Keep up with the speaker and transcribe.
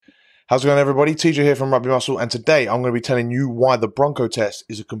How's it going, everybody? TJ here from Rugby Muscle, and today I'm going to be telling you why the Bronco test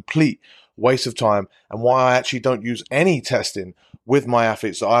is a complete waste of time and why I actually don't use any testing with my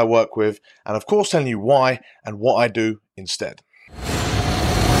athletes that I work with, and of course telling you why and what I do instead.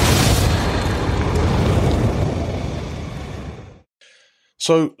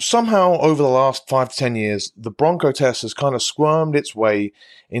 So somehow over the last 5 to 10 years, the Bronco test has kind of squirmed its way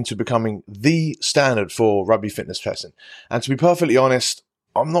into becoming the standard for rugby fitness testing. And to be perfectly honest,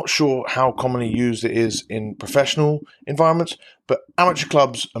 I'm not sure how commonly used it is in professional environments, but amateur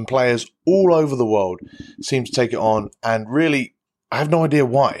clubs and players all over the world seem to take it on, and really, I have no idea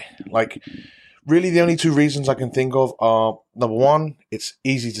why. Really the only two reasons I can think of are, number one, it's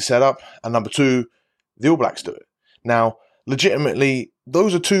easy to set up, and number two, the All Blacks do it. Now, legitimately,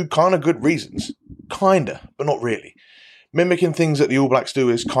 those are two kind of good reasons. Kinda, but not really. Mimicking things that the All Blacks do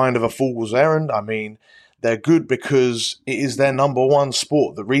is kind of a fool's errand. I mean, they're good because it is their number one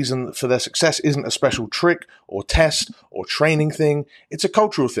sport. The reason for their success isn't a special trick or test or training thing. It's a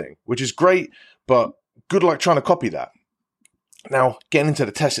cultural thing, which is great, but good luck trying to copy that. Now, getting into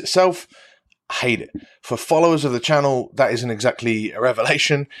the test itself, I hate it. For followers of the channel, that isn't exactly a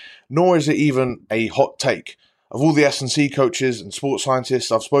revelation, nor is it even a hot take. Of all the S&C coaches and sports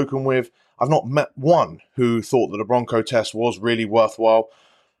scientists I've spoken with, I've not met one who thought that the Bronco test was really worthwhile.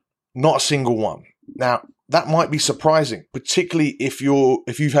 Not a single one. Now, that might be surprising, particularly if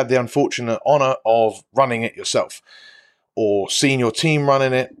you've had the unfortunate honor of running it yourself or seeing your team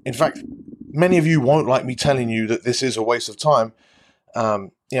running it. In fact, many of you won't like me telling you that this is a waste of time.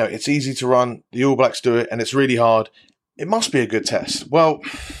 It's easy to run. The All Blacks do it, and it's really hard. It must be a good test. Well,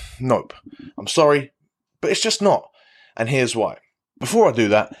 nope. I'm sorry, but it's just not. And here's why. Before I do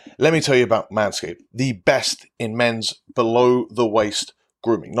that, let me tell you about Manscaped, the best in men's below-the-waist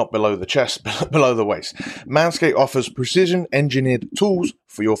grooming. Not below the chest, but below the waist. Manscaped offers precision-engineered tools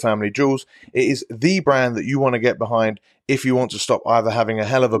for your family jewels. It is the brand that you want to get behind if you want to stop either having a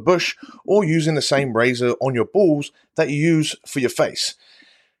hell of a bush or using the same razor on your balls that you use for your face.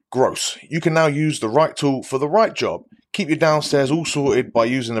 Gross. You can now use the right tool for the right job. Keep your downstairs all sorted by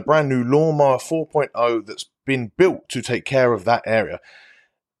using a brand new Lawnmower 4.0 that's been built to take care of that area.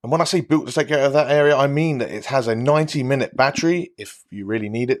 And when I say built to take care of that area, I mean that it has a 90-minute battery, if you really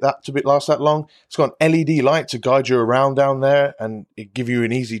need it to last that long. It's got an LED light to guide you around down there and it give you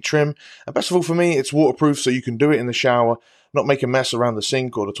an easy trim. And best of all for me, it's waterproof, so you can do it in the shower, not make a mess around the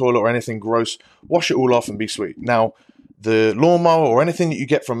sink or the toilet or anything gross. Wash it all off and be sweet. Now, the lawnmower or anything that you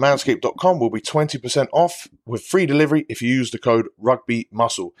get from manscaped.com will be 20% off with free delivery if you use the code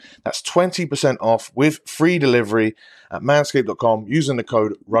RugbyMuscle. That's 20% off with free delivery at manscaped.com using the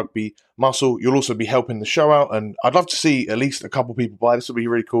code RugbyMuscle. You'll also be helping the show out, and I'd love to see at least a couple people buy. This would be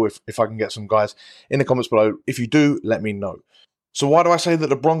really cool if I can get some guys in the comments below. If you do, let me know. So why do I say that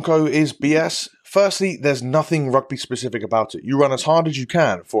the Bronco is BS? Firstly, there's nothing rugby specific about it. You run as hard as you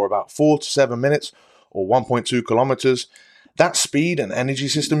can for about 4 to 7 minutes, or 1.2 kilometers. That speed and energy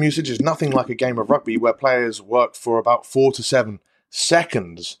system usage is nothing like a game of rugby where players work for about 4 to 7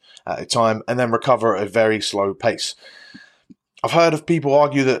 seconds at a time and then recover at a very slow pace. I've heard of people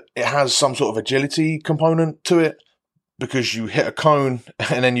argue that it has some sort of agility component to it because you hit a cone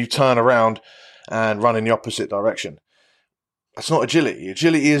and then you turn around and run in the opposite direction. That's not agility.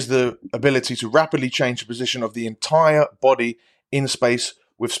 Agility is the ability to rapidly change the position of the entire body in space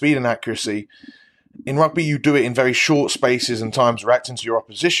with speed and accuracy. In rugby, you do it in very short spaces and times, reacting to your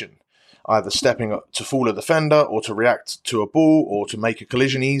opposition, either stepping up to fool a defender or to react to a ball or to make a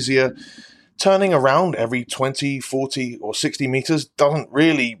collision easier. Turning around every 20, 40 or 60 meters doesn't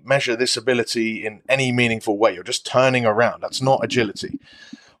really measure this ability in any meaningful way. You're just turning around. That's not agility.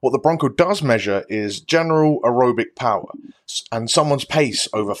 What the Bronco does measure is general aerobic power and someone's pace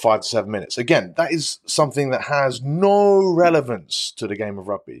over 5 to 7 minutes. Again, that is something that has no relevance to the game of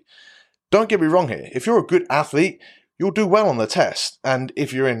rugby. Don't get me wrong here. If you're a good athlete, you'll do well on the test. And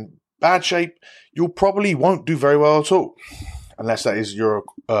if you're in bad shape, you probably won't do very well at all. Unless that is you're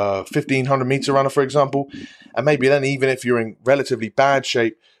a 1,500 meter runner, for example. And maybe then even if you're in relatively bad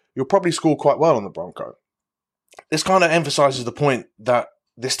shape, you'll probably score quite well on the Bronco. This kind of emphasizes the point that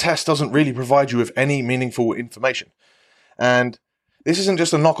this test doesn't really provide you with any meaningful information. And this isn't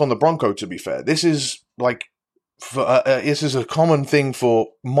just a knock on the Bronco, to be fair. This is this is a common thing for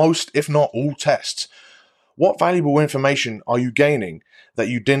most, if not all, tests. What valuable information are you gaining that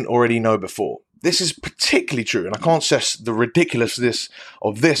you didn't already know before? This is particularly true, and I can't stress the ridiculousness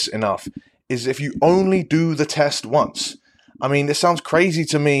of this enough, is if you only do the test once. I mean, this sounds crazy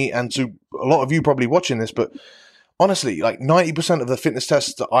to me and to a lot of you probably watching this, but honestly, like 90% of the fitness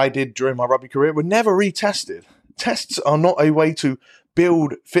tests that I did during my rugby career were never retested. Tests are not a way to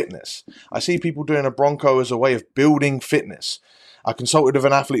build fitness. I see people doing a Bronco as a way of building fitness. I consulted with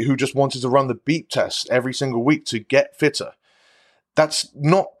an athlete who just wanted to run the beep test every single week to get fitter. That's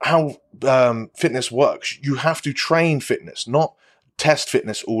not how fitness works. You have to train fitness, not test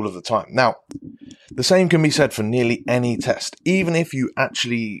fitness all of the time. Now, the same can be said for nearly any test. Even if you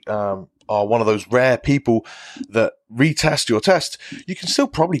actually are one of those rare people that retest your test, you can still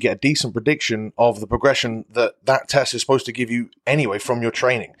probably get a decent prediction of the progression that that test is supposed to give you anyway from your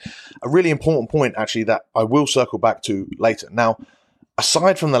training. A really important point, actually, that I will circle back to later. Now,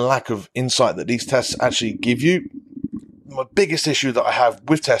 aside from the lack of insight that these tests actually give you, my biggest issue that I have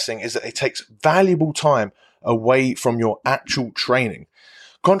with testing is that it takes valuable time away from your actual training.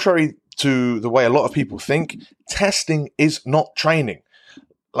 Contrary to the way a lot of people think, testing is not training.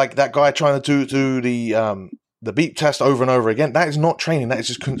 Like that guy trying to do the beep test over and over again, that is not training. That is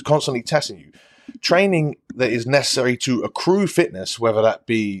just constantly testing you. Training that is necessary to accrue fitness, whether that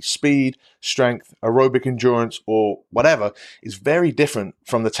be speed, strength, aerobic endurance, or whatever, is very different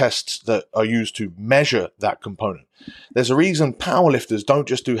from the tests that are used to measure that component. There's a reason powerlifters don't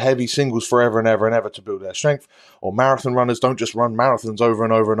just do heavy singles forever and ever and ever to build their strength, or marathon runners don't just run marathons over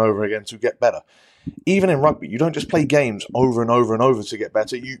and over and over again to get better. Even in rugby, you don't just play games over and over and over to get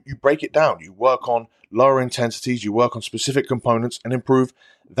better. You break it down. You work on lower intensities, you work on specific components and improve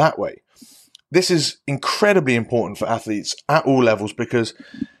that way. This is incredibly important for athletes at all levels because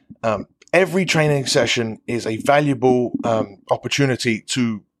every training session is a valuable opportunity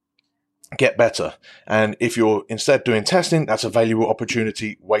to get better. And if you're instead doing testing, that's a valuable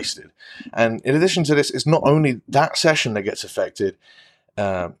opportunity wasted. And in addition to this, it's not only that session that gets affected,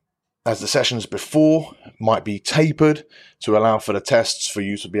 as the sessions before might be tapered to allow for the tests for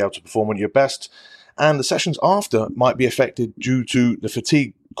you to be able to perform at your best, and the sessions after might be affected due to the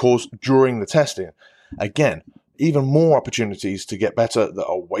fatigue caused during the testing. Again, even more opportunities to get better that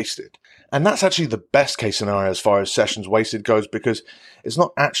are wasted. And that's actually the best case scenario as far as sessions wasted goes, because it's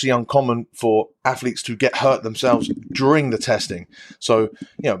not actually uncommon for athletes to get hurt themselves during the testing. So,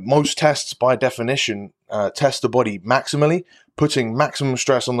 most tests by definition test the body maximally. Putting maximum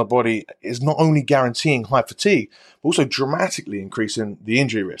stress on the body is not only guaranteeing high fatigue, but also dramatically increasing the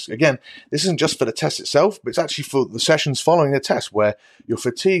injury risk. Again, this isn't just for the test itself, but it's actually for the sessions following the test where your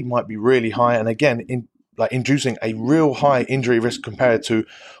fatigue might be really high, and again, inducing a real high injury risk compared to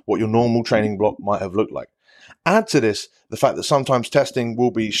what your normal training block might have looked like. Add to this the fact that sometimes testing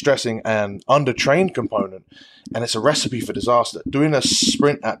will be stressing an undertrained component, and it's a recipe for disaster. Doing a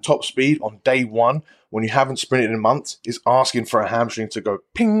sprint at top speed on day one when you haven't sprinted in months is asking for a hamstring to go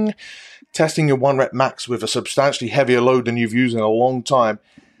ping. Testing your 1 rep max with a substantially heavier load than you've used in a long time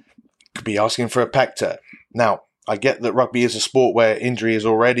could be asking for a pec tear. Now, I get that rugby is a sport where injury is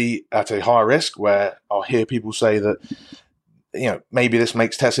already at a high risk, where I'll hear people say that, maybe this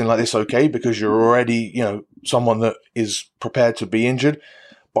makes testing like this okay because you're already, someone that is prepared to be injured.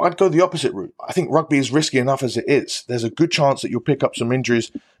 But I'd go the opposite route. I think rugby is risky enough as it is. There's a good chance that you'll pick up some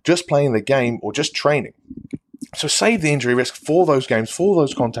injuries just playing the game or just training. So save the injury risk for those games, for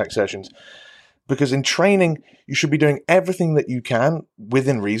those contact sessions, because in training, you should be doing everything that you can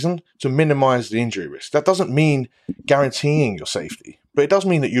within reason to minimize the injury risk. That doesn't mean guaranteeing your safety, but it does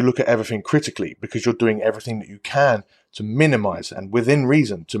mean that you look at everything critically because you're doing everything that you can to minimize and within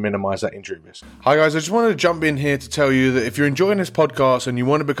reason to minimize that injury risk. Hi guys, I just wanted to jump in here to tell you that if you're enjoying this podcast and you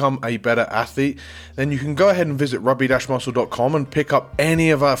want to become a better athlete, then you can go ahead and visit rugby-muscle.com and pick up any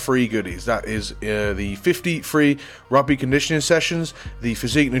of our free goodies. That is the 50 free rugby conditioning sessions, the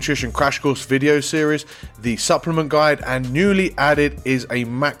physique nutrition crash course video series, the supplement guide, and newly added is a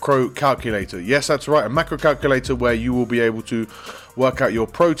macro calculator. Yes, that's right, a macro calculator where you will be able to work out your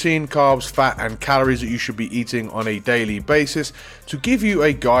protein, carbs, fat, and calories that you should be eating on a daily basis to give you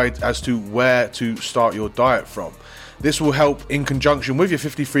a guide as to where to start your diet from. This will help in conjunction with your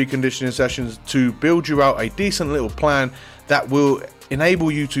 50 free conditioning sessions to build you out a decent little plan that will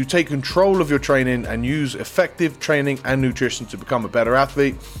enable you to take control of your training and use effective training and nutrition to become a better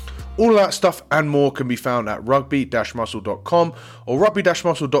athlete. All of that stuff and more can be found at rugby-muscle.com or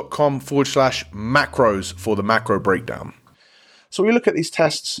rugby-muscle.com/macros for the macro breakdown. So we look at these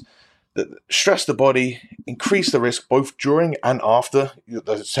tests that stress the body, increase the risk both during and after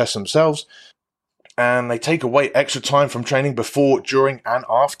the tests themselves, and they take away extra time from training before, during, and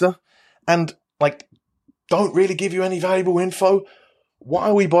after, and don't really give you any valuable info. Why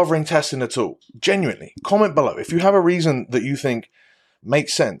are we bothering testing at all? Genuinely, comment below. If you have a reason that you think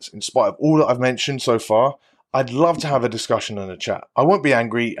makes sense in spite of all that I've mentioned so far, I'd love to have a discussion and a chat. I won't be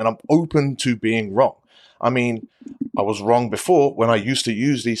angry, and I'm open to being wrong. I was wrong before when I used to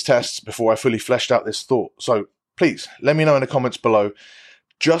use these tests before I fully fleshed out this thought. So please let me know in the comments below.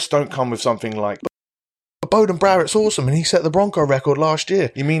 Just don't come with something like, Bowden Barrett's awesome and he set the Bronco record last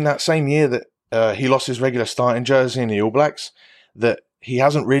year. You mean that same year that he lost his regular starting jersey in the All Blacks, that he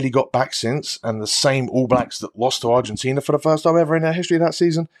hasn't really got back since, and the same All Blacks that lost to Argentina for the first time ever in their history that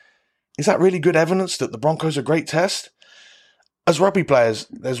season? Is that really good evidence that the Broncos are a great test? As rugby players,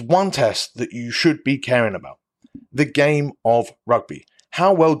 there's one test that you should be caring about. The game of rugby.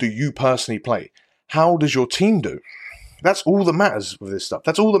 How well do you personally play? How does your team do? That's all that matters with this stuff.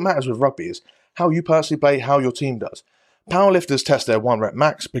 That's all that matters with rugby, is how you personally play, how your team does. Powerlifters test their 1 rep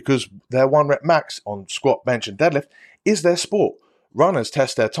max because their 1 rep max on squat, bench and deadlift is their sport. Runners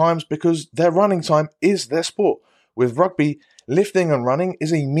test their times because their running time is their sport. With rugby, lifting and running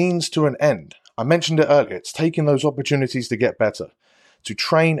is a means to an end. I mentioned it earlier. It's taking those opportunities to get better, to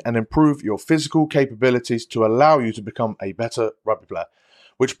train and improve your physical capabilities to allow you to become a better rugby player.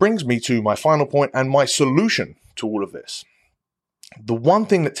 Which brings me to my final point and my solution to all of this. The one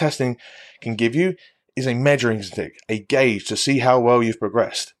thing that testing can give you is a measuring stick, a gauge to see how well you've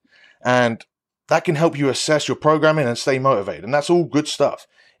progressed. And that can help you assess your programming and stay motivated. And that's all good stuff.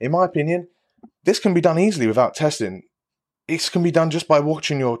 In my opinion, this can be done easily without testing. This can be done just by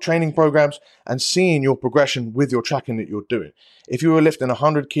watching your training programs and seeing your progression with your tracking that you're doing. If you were lifting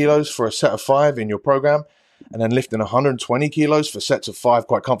 100 kilos for a set of 5 in your program, and then lifting 120 kilos for sets of 5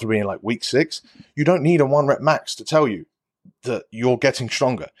 quite comfortably in like week 6, you don't need a 1 rep max to tell you that you're getting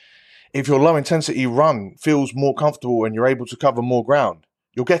stronger. If your low intensity run feels more comfortable and you're able to cover more ground,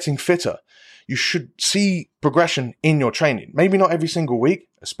 you're getting fitter. You should see progression in your training. Maybe not every single week,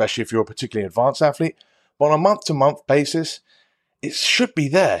 especially if you're a particularly advanced athlete, but on a month-to-month basis, it should be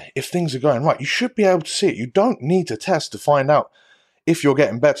there if things are going right. You should be able to see it. You don't need to test to find out if you're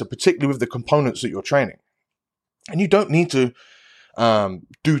getting better, particularly with the components that you're training. And you don't need to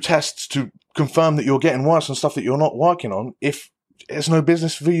do tests to confirm that you're getting worse on stuff that you're not working on if it's no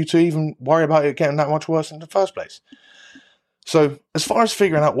business for you to even worry about it getting that much worse in the first place. So as far as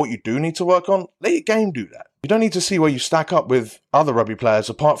figuring out what you do need to work on, let your game do that. You don't need to see where you stack up with other rugby players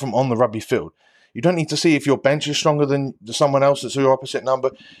apart from on the rugby field. You don't need to see if your bench is stronger than someone else that's your opposite number.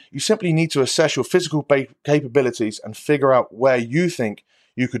 You simply need to assess your physical capabilities and figure out where you think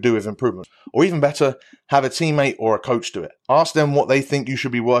you could do with improvement. Or even better, have a teammate or a coach do it. Ask them what they think you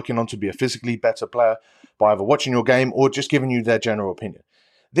should be working on to be a physically better player by either watching your game or just giving you their general opinion.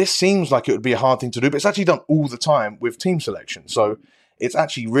 This seems like it would be a hard thing to do, but it's actually done all the time with team selection. So it's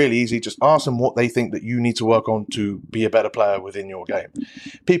actually really easy. Just ask them what they think that you need to work on to be a better player within your game.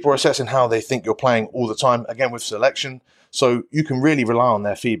 People are assessing how they think you're playing all the time, again with selection, so you can really rely on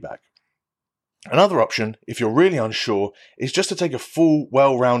their feedback. Another option, if you're really unsure, is just to take a full,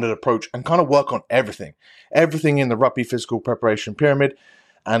 well-rounded approach and kind of work on everything. Everything in the rugby physical preparation pyramid,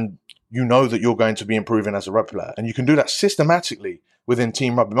 and you know that you're going to be improving as a rugby player. And you can do that systematically within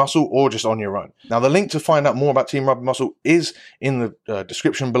Team Rugby Muscle or just on your own. Now, the link to find out more about Team Rugby Muscle is in the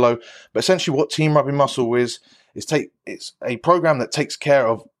description below. But essentially what Team Rugby Muscle is it's a program that takes care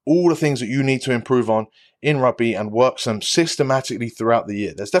of all the things that you need to improve on in rugby and works them systematically throughout the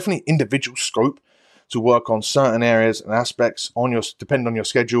year. There's definitely individual scope to work on certain areas and aspects depending on your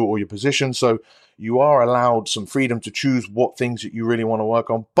schedule or your position. So you are allowed some freedom to choose what things that you really want to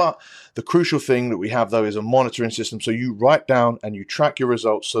work on. But the crucial thing that we have though is a monitoring system. So you write down and you track your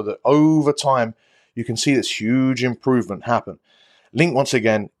results so that over time you can see this huge improvement happen. Link once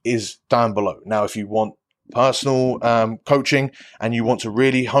again is down below. Now, if you want personal coaching and you want to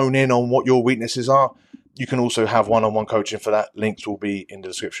really hone in on what your weaknesses are, you can also have one-on-one coaching for that. Links will be in the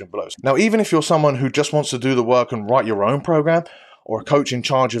description below. Now, even if you're someone who just wants to do the work and write your own program or a coach in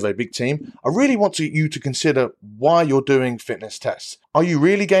charge of a big team, I really want you to consider why you're doing fitness tests. Are you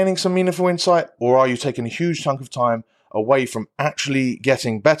really gaining some meaningful insight, or are you taking a huge chunk of time away from actually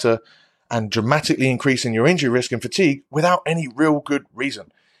getting better and dramatically increasing your injury risk and fatigue without any real good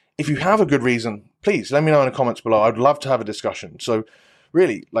reason? If you have a good reason, please let me know in the comments below. I'd love to have a discussion. So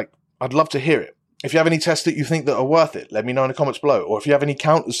really, I'd love to hear it. If you have any tests that you think that are worth it, let me know in the comments below. Or if you have any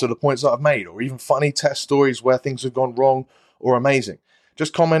counters to the points that I've made, or even funny test stories where things have gone wrong or amazing,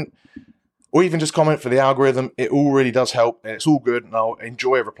 just comment, or even just comment for the algorithm. It all really does help, and it's all good, and I'll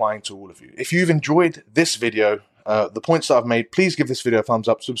enjoy replying to all of you. If you've enjoyed this video, the points that I've made, please give this video a thumbs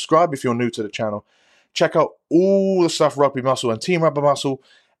up. Subscribe if you're new to the channel. Check out all the stuff Rugby Muscle and Team Rugby Muscle.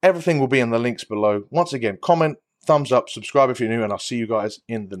 Everything will be in the links below. Once again, comment, thumbs up, subscribe if you're new, and I'll see you guys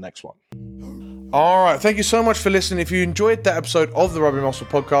in the next one. All right, thank you so much for listening. If you enjoyed that episode of the Rugby Muscle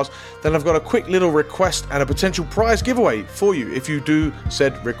podcast, then I've got a quick little request and a potential prize giveaway for you if you do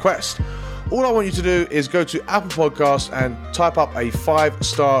said request. All I want you to do is go to Apple Podcasts and type up a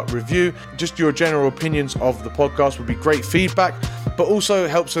 5-star review. Just your general opinions of the podcast would be great feedback, but also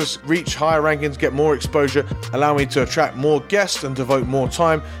helps us reach higher rankings, get more exposure, allow me to attract more guests and devote more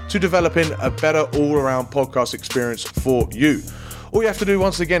time to developing a better all-around podcast experience for you. All you have to do,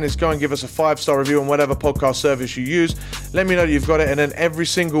 once again, is go and give us a 5-star review on whatever podcast service you use. Let me know that you've got it, and then every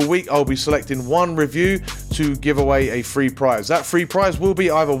single week I'll be selecting one review to give away a free prize. That free prize will be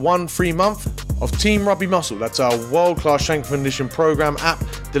either 1 free month of Team Rugby Muscle, that's our world-class strength and condition program app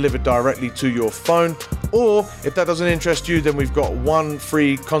delivered directly to your phone, or if that doesn't interest you, then we've got 1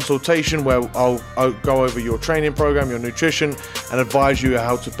 free consultation where I'll go over your training program, your nutrition, and advise you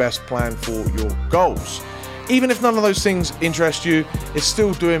how to best plan for your goals. Even if none of those things interest you, it's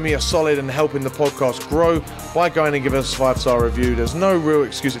still doing me a solid and helping the podcast grow by going and giving us a 5-star review. There's no real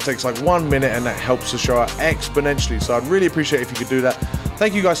excuse. It takes like 1 minute and that helps the show out exponentially. So I'd really appreciate it if you could do that.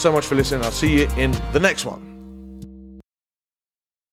 Thank you guys so much for listening. I'll see you in the next one.